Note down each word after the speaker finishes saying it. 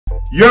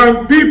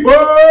Young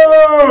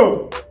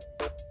people!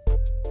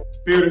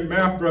 Bearded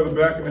Math Brother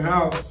back in the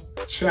house.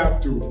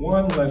 Chapter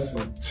 1,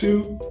 Lesson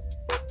 2.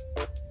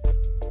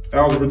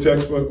 Algebra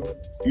textbook.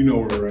 You know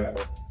where we're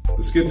at.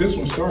 Let's get this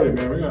one started,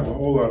 man. We're going to have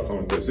a whole lot of fun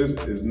with this. This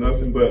is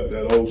nothing but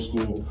that old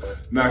school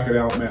knock it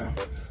out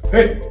math.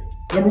 Hey,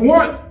 number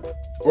 1.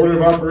 Order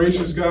of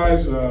operations,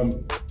 guys.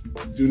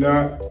 Do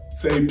not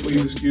say,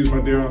 please excuse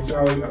my dear Aunt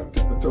Sally. I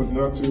told you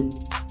not to.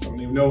 I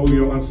don't even know who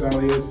your Aunt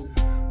Sally is.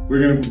 We're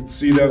going to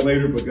see that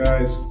later, but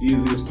guys,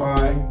 easy as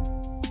pie,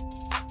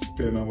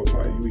 depending on what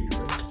pie you eat,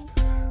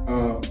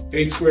 right?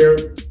 8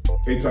 squared,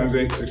 8 times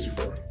 8,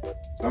 64.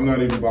 I'm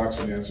not even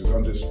boxing answers,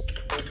 I'm just,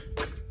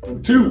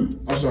 number 2,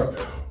 I'm sorry.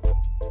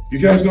 You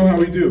guys know how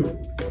we do.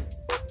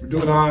 We're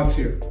doing odds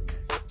here.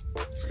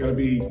 It's got to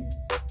be,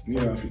 you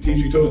know, if your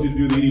teacher told you to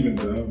do the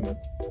evens,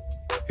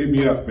 hit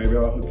me up, maybe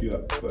I'll hook you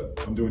up,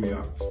 but I'm doing the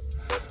odds.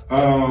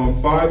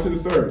 5 to the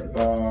third,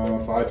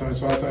 5 times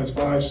 5 times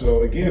 5.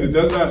 So again, it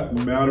does not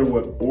matter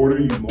what order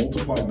you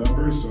multiply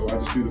numbers. So I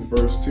just do the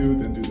first 2,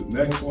 then do the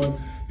next one.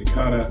 It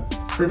kind of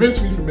prevents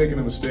me from making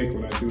a mistake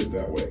when I do it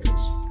that way,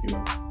 because you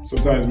know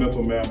sometimes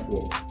mental math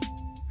will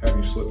have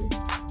you slipping.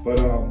 But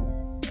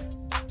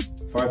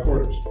 5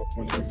 quarters,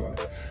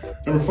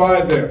 125. Number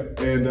 5 there,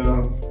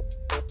 and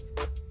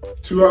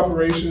 2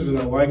 operations, and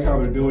I like how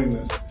they're doing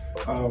this.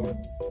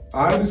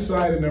 I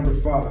decided number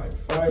 5.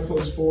 5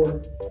 plus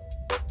 4.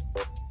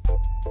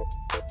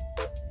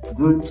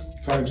 Grouped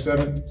times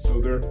 7,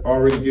 so they're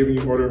already giving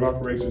you order of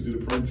operations. Do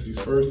the parentheses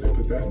first, they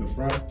put that in the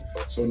front.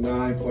 So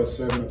 9 plus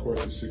 7, of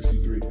course, is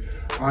 63.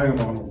 I am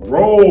on a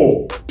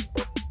roll.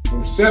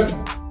 Number 7.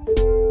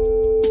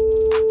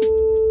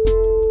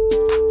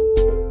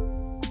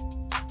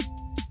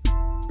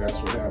 That's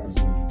what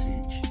happens when you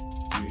teach.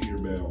 You hear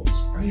bells.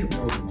 I hear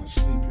bells in my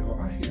sleep, y'all.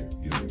 I hear,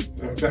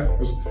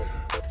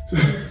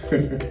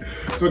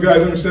 So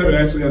guys, number 7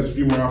 actually has a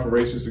few more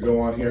operations to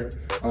go on here.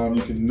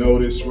 You can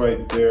notice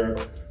right there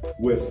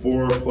with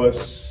 4 plus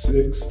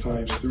 6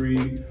 times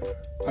 3,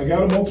 I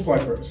gotta multiply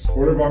first.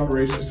 Order of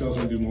operations tells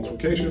me to do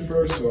multiplication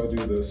first, so I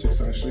do the 6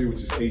 times 3,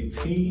 which is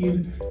 18,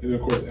 and then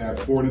of course add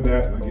 4 to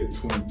that, and I get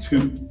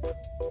 22.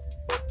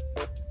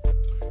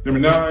 Number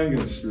 9,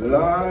 gonna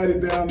slide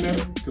it down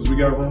there, because we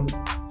got room.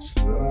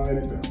 Slide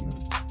it down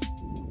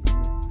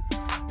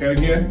there. And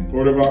again,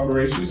 order of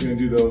operations, you're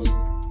gonna do those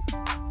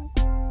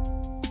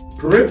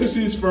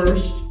parentheses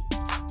first,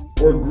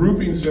 or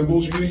grouping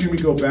symbols. You're gonna hear me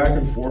go back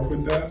and forth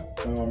with that.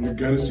 You're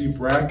gonna see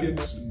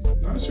brackets.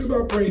 Not sure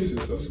about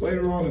braces. That's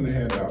later on in the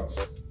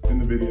handouts, in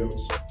the videos.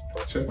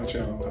 Check my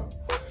channel out.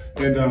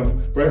 And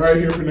right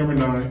here for number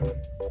 9,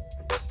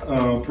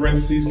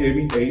 parentheses gave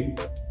me 8.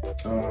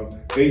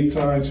 8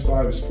 times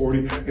 5 is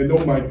 40. And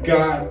oh my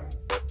God,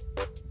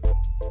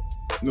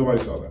 nobody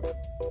saw that.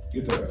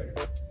 Get that out of here.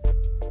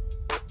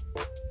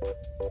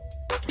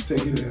 Say,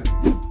 get it out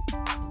of here.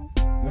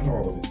 Not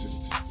all of it,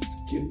 just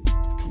get it.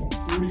 Come on,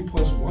 40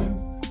 plus 1?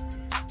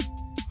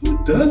 Who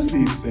does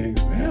these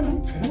things, man?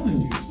 I'm telling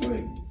you, it's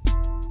like,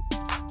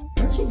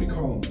 that's what we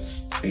call a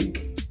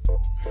mistake.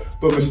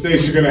 But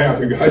mistakes are gonna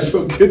happen, guys,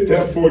 so get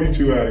that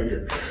 42 out of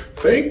here.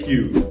 Thank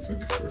you. It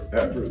took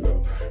forever,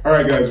 though. All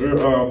right, guys, we're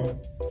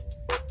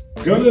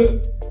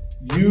gonna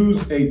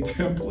use a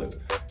template.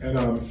 And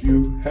if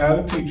you had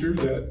a teacher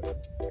that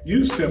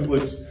used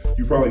templates,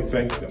 you probably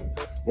thanked them.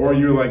 Or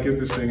you're like, get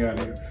this thing out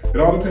of here. It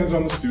all depends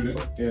on the student.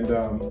 And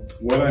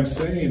what I'm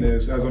saying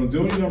is, as I'm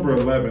doing number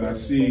 11, I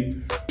see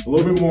a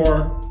little bit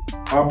more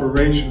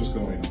operations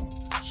going on.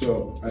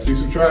 So I see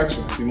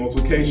subtraction, I see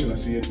multiplication, I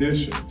see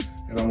addition.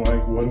 And I'm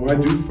like, what do I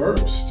do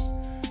first?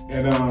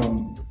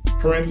 And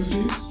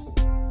parentheses.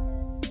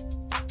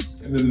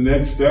 And then the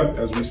next step,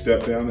 as we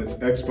step down,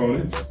 is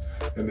exponents.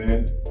 And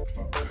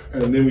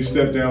then we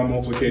step down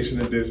multiplication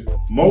and division.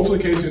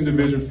 Multiplication and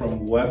division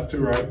from left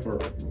to right, or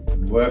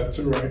left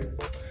to right.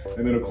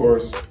 And then of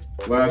course,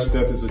 last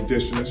step is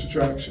addition and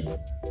subtraction. So,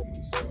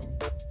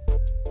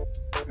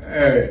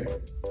 hey,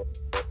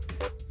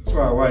 that's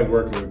why I like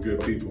working with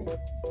good people.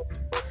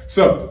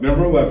 So,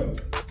 number 11,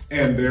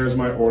 and there's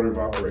my order of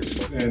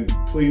operations. And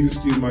please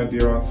excuse my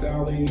dear Aunt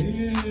Sally,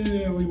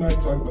 we might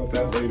talk about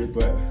that later,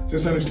 but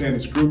just understand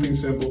it's grouping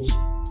symbols,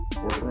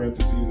 or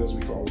parentheses as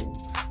we call them,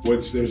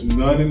 which there's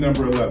none in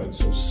number 11,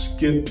 so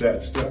skip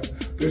that step.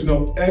 There's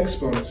no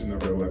exponents in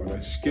number 11. I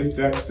skipped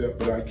that step,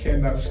 but I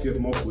cannot skip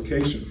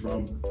multiplication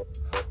from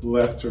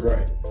left to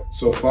right.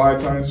 So 5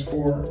 times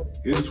 4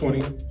 is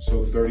 20,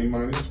 so 30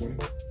 minus 20.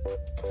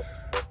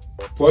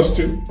 Plus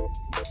 2.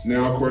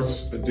 Now, of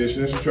course,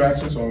 addition and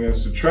subtraction, so I'm going to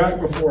subtract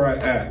before I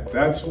add.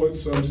 That's what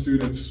some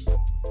students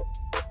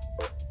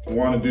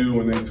want to do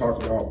when they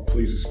talk about,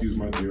 please excuse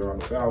my dear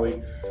Aunt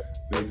Sally.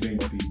 They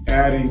think the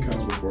adding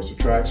comes before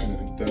subtraction,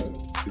 and it doesn't.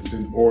 It's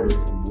in order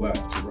from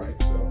left to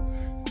right. So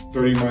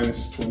 30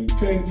 minus 20,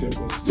 10, 10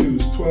 plus 2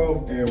 is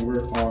 12, and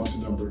we're on to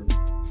number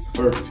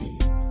 13.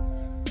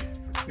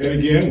 And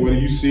again, what do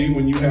you see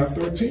when you have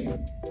 13?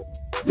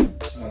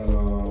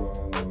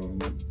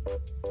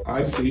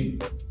 I see,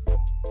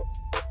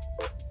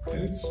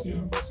 and it's, you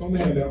know, it's on the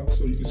handout,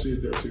 so you can see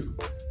it there too.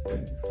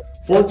 Okay.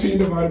 14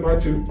 divided by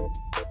 2.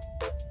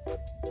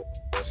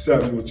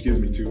 7, which gives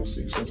me 2.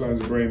 See, sometimes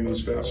the brain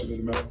moves faster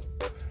than the mouth.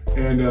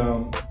 And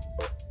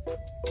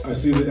I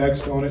see the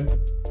exponent.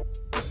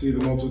 I see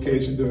the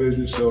multiplication,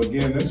 division. So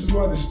again, this is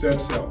why the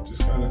steps help.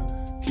 Just kind of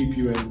keep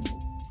you in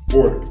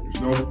order.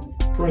 There's no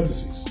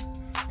parentheses.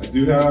 I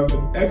do have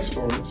an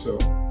exponent, so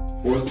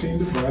 14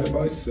 divided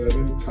by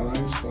 7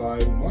 times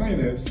 5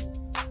 minus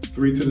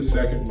 3 to the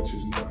second, which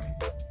is 9.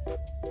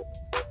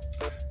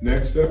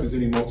 Next step is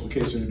any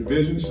multiplication or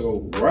division.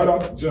 So right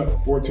off the jump,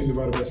 14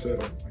 divided by 7,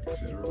 like I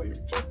said earlier.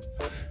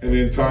 And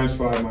then times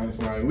 5 minus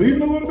 9.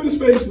 Leaving a little bit of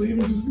space,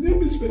 leaving just a little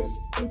bit of space,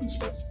 a little bit of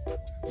space.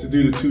 To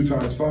do the 2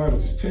 times 5,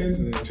 which is 10,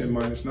 and then 10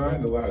 minus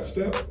 9, the last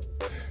step.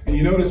 And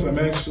you notice I'm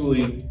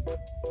actually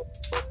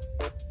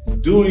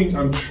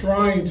I'm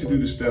trying to do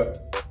the step.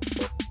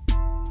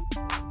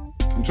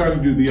 I'm trying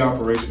to do the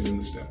operation in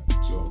the step.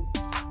 So,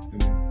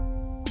 and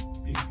then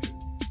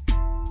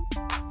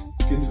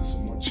let's get to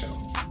some more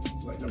challenges.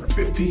 It's like number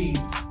 15.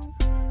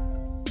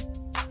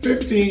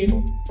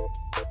 15.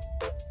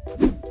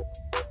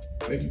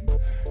 Thank you.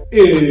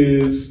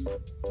 Is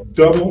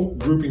double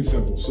grouping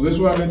symbols. So this is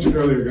what I mentioned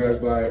earlier, guys.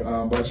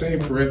 By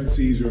saying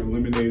parentheses, you're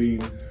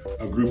eliminating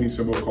a grouping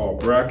symbol called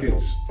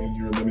brackets, and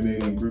you're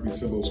eliminating grouping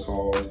symbols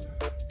called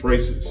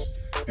braces.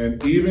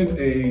 And even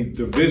a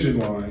division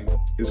line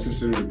is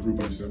considered a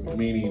grouping symbol,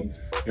 meaning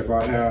if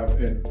I have,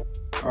 and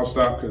I'll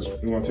stop because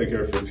we want to take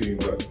care of 15,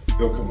 but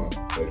they'll come up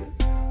later.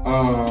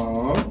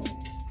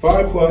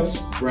 5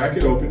 plus,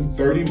 bracket open,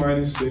 30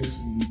 minus 6.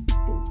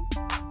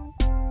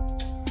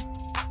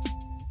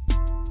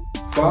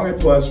 5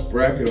 plus,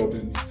 bracket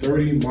open,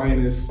 30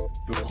 minus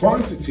the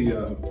quantity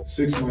of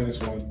 6 minus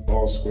 1,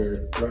 all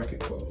squared, bracket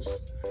closed.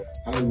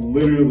 I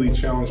literally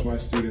challenge my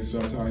students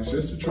sometimes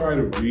just to try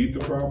to read the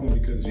problem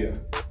because, yeah,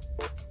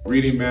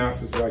 reading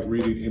math is like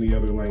reading any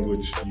other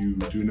language you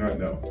do not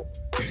know.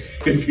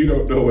 If you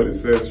don't know what it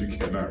says, you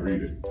cannot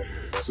read it.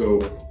 So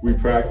we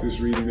practice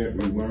reading it,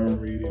 we learn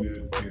reading it,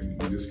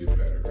 and we just get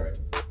better, right?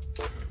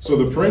 So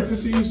the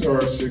parentheses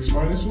are 6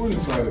 minus 1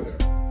 inside of there.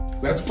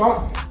 That's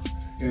 5.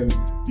 And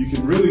you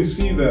can really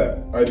see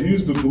that I've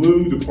used the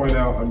blue to point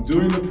out I'm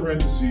doing the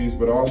parentheses,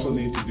 but I also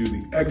need to do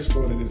the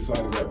exponent inside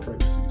of that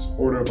parentheses,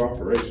 order of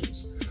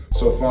operations.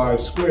 So 5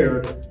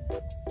 squared,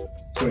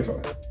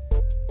 25.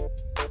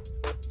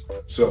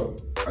 So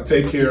I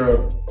take care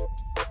of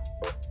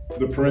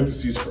the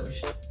parentheses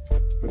first,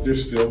 but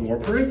there's still more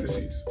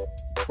parentheses,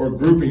 or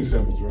grouping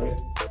symbols, right?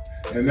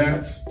 And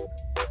that's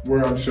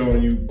where I'm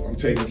showing you I'm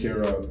taking care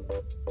of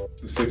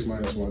the 6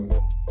 minus 1,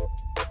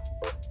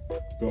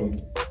 boom.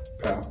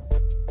 Pow.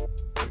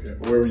 Yeah,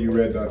 wherever you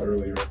read that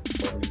earlier,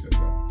 I already said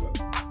that, but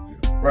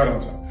yeah, right on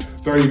time.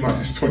 30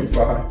 minus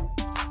 25.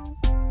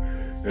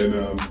 And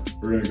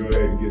we're gonna go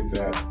ahead and get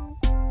that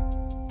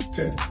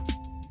 10.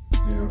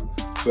 You know?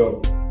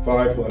 So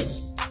 5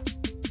 plus,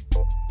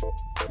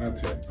 not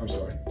 10, I'm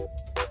sorry,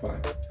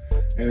 5.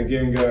 And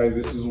again, guys,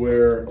 this is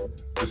where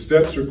the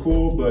steps are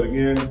cool, but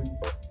again,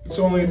 it's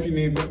only if you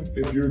need them.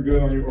 If you're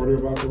good on your order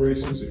of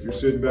operations, if you're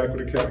sitting back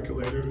with a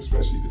calculator,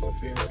 especially if it's a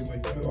fancy,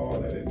 like put all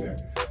that in there.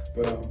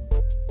 But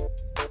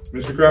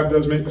Mr. Craft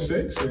does make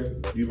mistakes,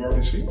 and you've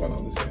already seen one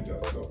on this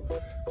handout. So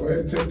go ahead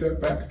and take that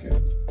back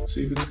and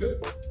see if it's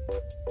good.